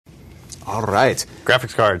All right.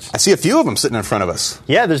 Graphics cards. I see a few of them sitting in front of us.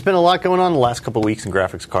 Yeah, there's been a lot going on the last couple of weeks in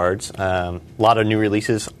graphics cards. A lot of new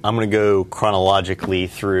releases. I'm going to go chronologically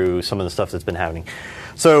through some of the stuff that's been happening.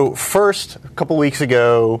 So first, a couple weeks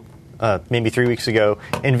ago, maybe 3 weeks ago,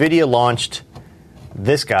 NVIDIA launched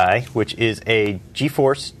this guy, which is a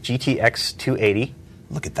GeForce GTX 280.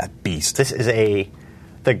 Look at that beast. This is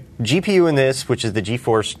the GPU in this, which is the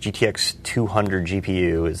GeForce GTX 200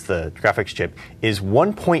 GPU, is the graphics chip, is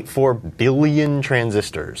 1.4 billion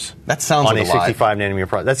transistors. That sounds on like a lot. 65 nanometer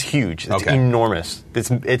processor. That's huge. It's okay. enormous.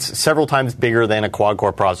 It's several times bigger than a quad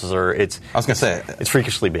core processor. I was going to say it's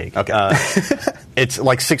freakishly big. Okay. It's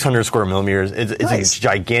like 600 square millimeters. It's nice. a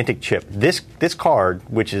gigantic chip. This card,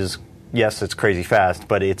 which is, yes, it's crazy fast,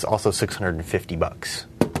 but it's also $650.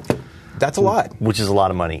 That's a lot. Which is a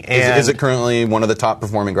lot of money. Is it currently one of the top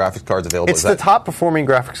performing graphics cards available? It's the top performing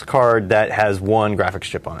graphics card that has one graphics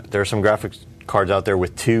chip on it. There are some graphics cards out there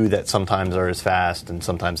with two that sometimes are as fast, and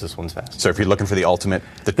sometimes this one's fast. So if you're looking for the ultimate...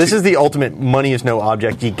 This is the ultimate money is no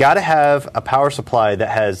object. You got to have a power supply that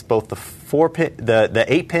has both the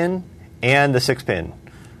 8-pin and the 6-pin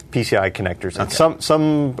PCI connectors.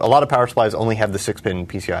 And a lot of power supplies only have the 6-pin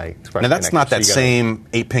PCI Express. Now that's connector, not that same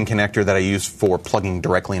 8-pin connector that I use for plugging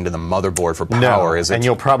directly into the motherboard for power, is it? And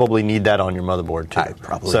you'll probably need that on your motherboard too. I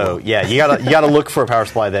probably So will. yeah, you gotta look for a power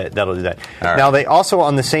supply that'll do that. Right. Now they also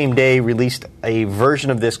on the same day released a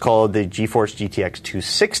version of this called the GeForce GTX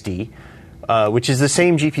 260, which is the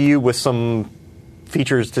same GPU with some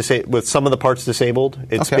features with some of the parts disabled.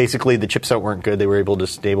 It's basically the chipset weren't good. They were able to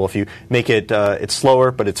disable a few. Make it it's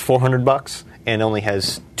slower, but it's $400 and only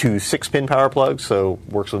has two 6-pin power plugs, so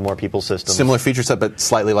works with more people's systems. Similar feature set, but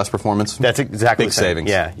slightly less performance. That's exactly big the same. savings.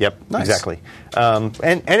 Yeah. Yep. Nice. Exactly. And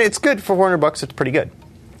it's good for $400. It's pretty good.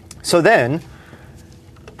 So then,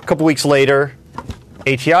 a couple weeks later,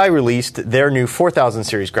 ATI released their new 4000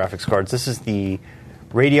 series graphics cards. This is the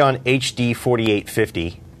Radeon HD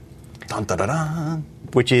 4850. Dun, dun, dun, dun.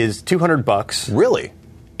 Which is $200. Really?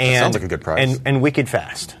 That sounds like a good price. And wicked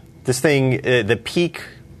fast. This thing, the peak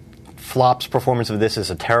flops performance of this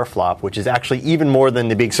is a teraflop, which is actually even more than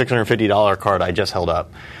the big $650 card I just held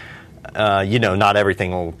up. Not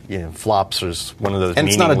everything will, flops is one of those. And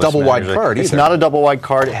it's not a double wide card either. It's not a double wide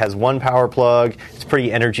card. It has one power plug. It's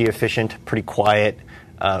pretty energy efficient, pretty quiet.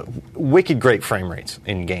 Wicked great frame rates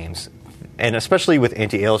in games. And especially with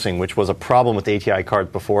anti-aliasing, which was a problem with ATI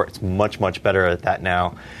cards before. It's much, much better at that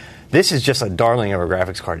now. This is just a darling of a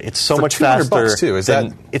graphics card. It's so much faster. Too.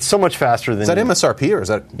 It's so much faster than... Is that MSRP or is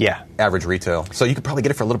that yeah. average retail? So you could probably get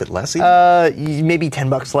it for a little bit less even? Maybe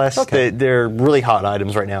 $10 less. Okay. They're really hot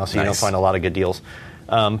items right now, so you don't find a lot of good deals.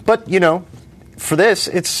 But, for this,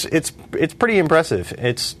 it's pretty impressive.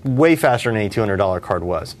 It's way faster than a $200 card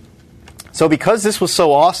was. So because this was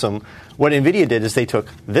so awesome, what NVIDIA did is they took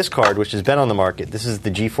this card, which has been on the market. This is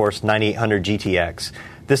the GeForce 9800 GTX.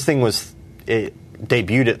 This thing it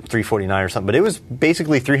debuted at $349 or something, but it was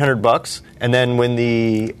basically $300. And then when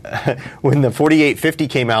the 4850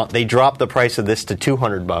 came out, they dropped the price of this to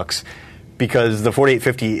 $200 because the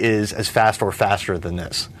 4850 is as fast or faster than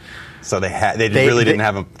this. So they really didn't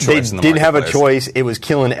have a choice in the marketplace. They didn't have a choice. It was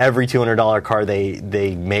killing every $200 card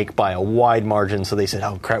they make by a wide margin. So they said,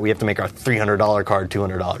 oh, crap, we have to make our $300 card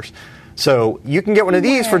 $200. So you can get one of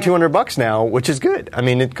these for $200 now, which is good. I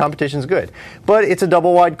mean, competition's good. But it's a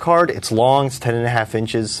double-wide card. It's long. It's 10.5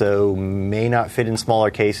 inches, so may not fit in smaller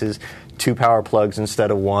cases. 2 power plugs instead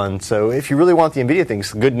of 1. So if you really want the NVIDIA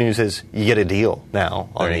things, the good news is you get a deal now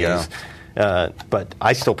on these. There you go. But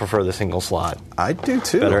I still prefer the single slot. I do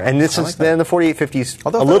too. Better. And this is then the 4850 is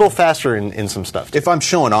a little faster in some stuff. If I'm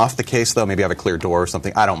showing off the case, though, maybe I have a clear door or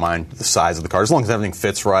something, I don't mind the size of the card as long as everything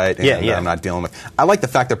fits right and I'm not dealing with. I like the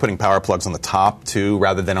fact they're putting power plugs on the top too,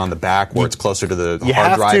 rather than on the back where it's closer to the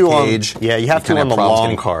hard drive cage. You have to on the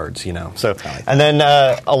long cards, So, and then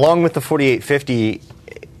along with the 4850,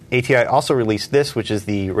 ATI also released this, which is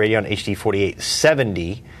the Radeon HD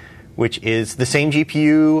 4870. Which is the same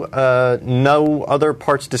GPU, no other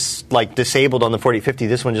parts disabled on the 4850.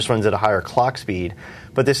 This one just runs at a higher clock speed.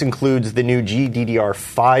 But this includes the new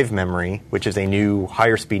GDDR5 memory, which is a new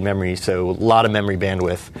higher speed memory, so a lot of memory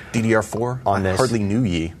bandwidth. DDR4? On this. Hardly knew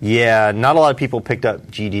ye. Yeah, not a lot of people picked up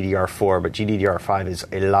GDDR4, but GDDR5 is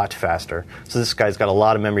a lot faster. So this guy's got a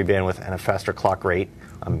lot of memory bandwidth and a faster clock rate.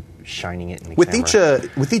 I'm shining it in the with camera.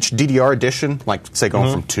 With each DDR edition, like say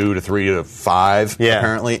going from 2 to 3 to 5,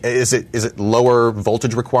 apparently, is it lower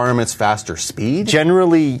voltage requirements, faster speed?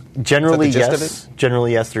 Generally yes.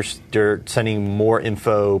 Generally yes. They're sending more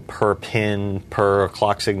info per pin per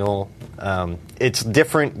clock signal. It's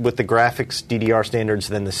different with the graphics DDR standards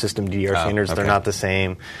than the system DDR standards. Okay. They're not the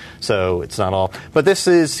same, so it's not all. But this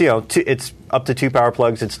is, it's up to 2 power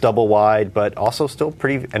plugs. It's double wide, but also still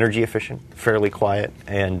pretty energy efficient, fairly quiet,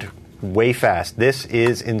 and way fast. This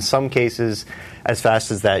is, in some cases, as fast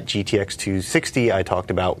as that GTX 260 I talked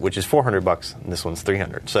about, which is $400, and this one's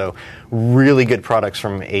 $300. So really good products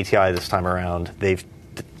from ATI this time around. They've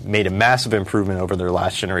made a massive improvement over their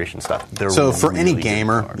last generation stuff. So for any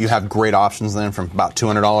gamer, you have great options then from about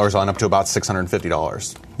 $200 on up to about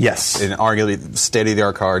 $650. Yes. And arguably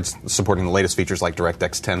state-of-the-art cards supporting the latest features like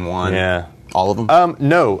DirectX 10.1. Yeah. All of them?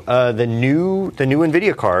 No. The new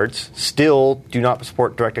NVIDIA cards still do not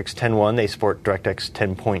support DirectX 10.1. They support DirectX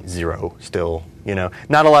 10.0 still.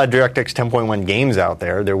 Not a lot of DirectX 10.1 games out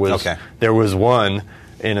there. There was one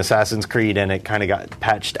in Assassin's Creed, and it kind of got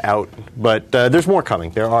patched out. But there's more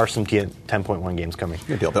coming. There are some 10.1 games coming.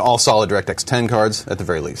 Good deal. But all solid DirectX 10 cards at the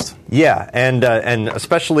very least. Yeah, and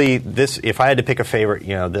especially this, if I had to pick a favorite,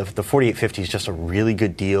 the 4850 is just a really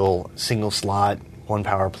good deal. Single slot, 1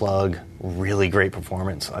 power plug, really great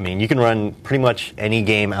performance. I mean, you can run pretty much any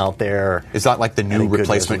game out there. Is that like the new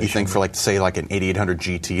replacement, you think, for say like an 8800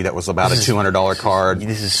 GT that was about a $200 card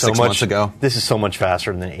this is 6 months ago? This is so much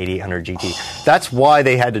faster than the 8800 GT. That's why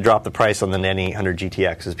they had to drop the price on the 8800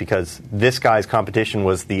 GTX, is because this guy's competition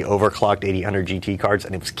was the overclocked 8800 GT cards,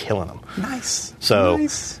 and it was killing them. Nice. So,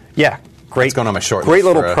 yeah. Great. It's going on my short great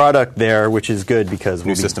list little product there, which is good because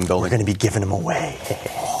new system building. We're going to be giving them away.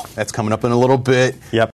 That's coming up in a little bit. Yep.